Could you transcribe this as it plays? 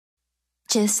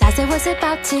Just as I was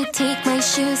about to take my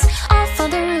shoes off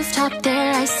on the rooftop,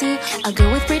 there I see a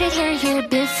girl with braided hair here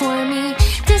before me.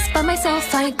 Just by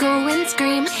myself I go and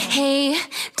scream, hey,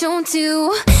 don't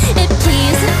do it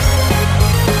please.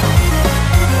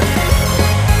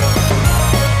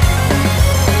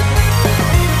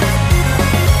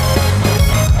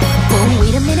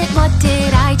 Wait a minute, what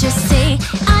did I just say?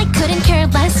 I couldn't care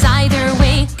less either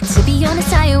way. To be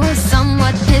honest, I was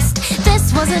somewhat pissed.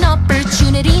 This was an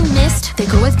opportunity missed. The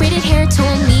girl with braided hair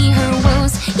told me her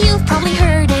woes. You've probably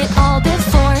heard it all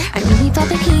before. I really thought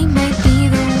that he might be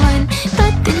the one,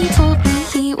 but then he told me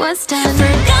he was done.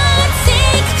 For God's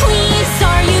sake, please,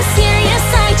 are you serious?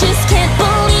 I just can't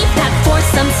believe that for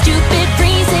some stupid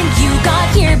reason you got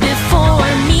here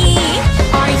before me.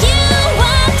 Are you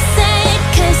upset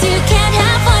 'cause you can't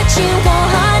have what you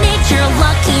wanted? You're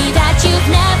lucky that you've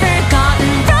never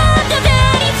gotten robbed of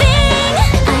anything.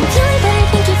 I'm feeling better,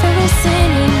 thank you for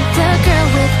listening. The girl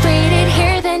with braided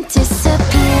hair then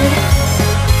disappeared.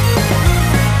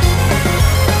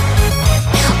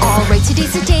 Alright,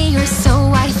 today's the day, or so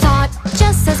I thought.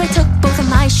 Just as I took both of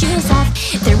my shoes off,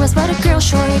 there was but a girl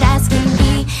short as can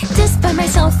be. Just by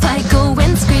myself I go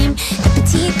and scream. The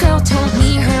petite girl told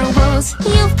me her woes.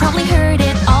 You've probably heard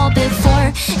it all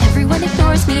before. Everyone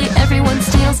ignores me, everyone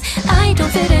steals. I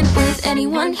don't fit in with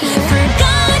anyone here. For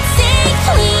God's sake,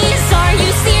 please, are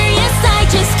you serious? I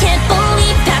just can't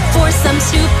believe that for some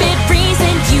stupid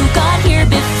reason you got here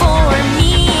before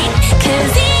me.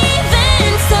 'Cause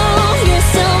even so, you're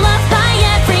still loved by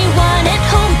everyone at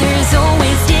home. There's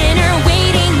always dinner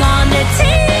waiting on the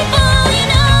table, you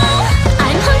know.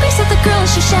 I'm hungry, so the girl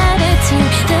she shouted to.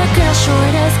 The girl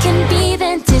short as can be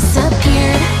then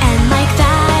disappeared. And like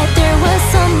that, there was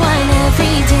someone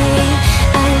every day.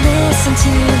 I listened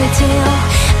to the tale,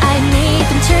 I made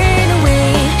them turn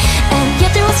away. And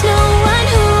yet there was no one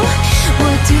who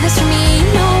would do this for me.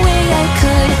 No way I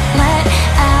could let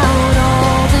out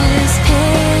all this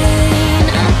pain.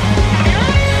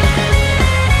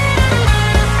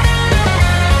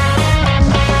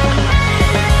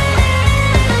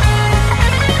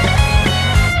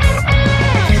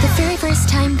 For the very first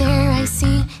time there I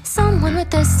see someone with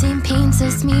the same pains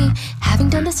as me. Having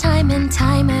done this time and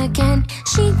time again.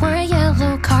 She wore a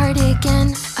yellow cardigan.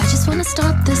 I just wanna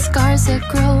stop the scars that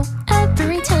grow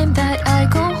every time that I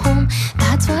go home.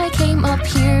 That's why I came up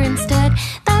here instead.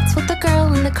 That's what the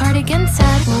girl in the cardigan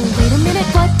said. Well, wait a minute,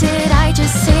 what did I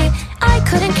just say? I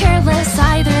couldn't care less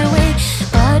either way.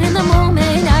 But in the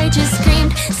moment I just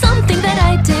screamed something that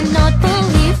I did not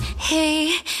believe.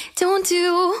 Hey, don't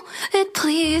do it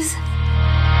please.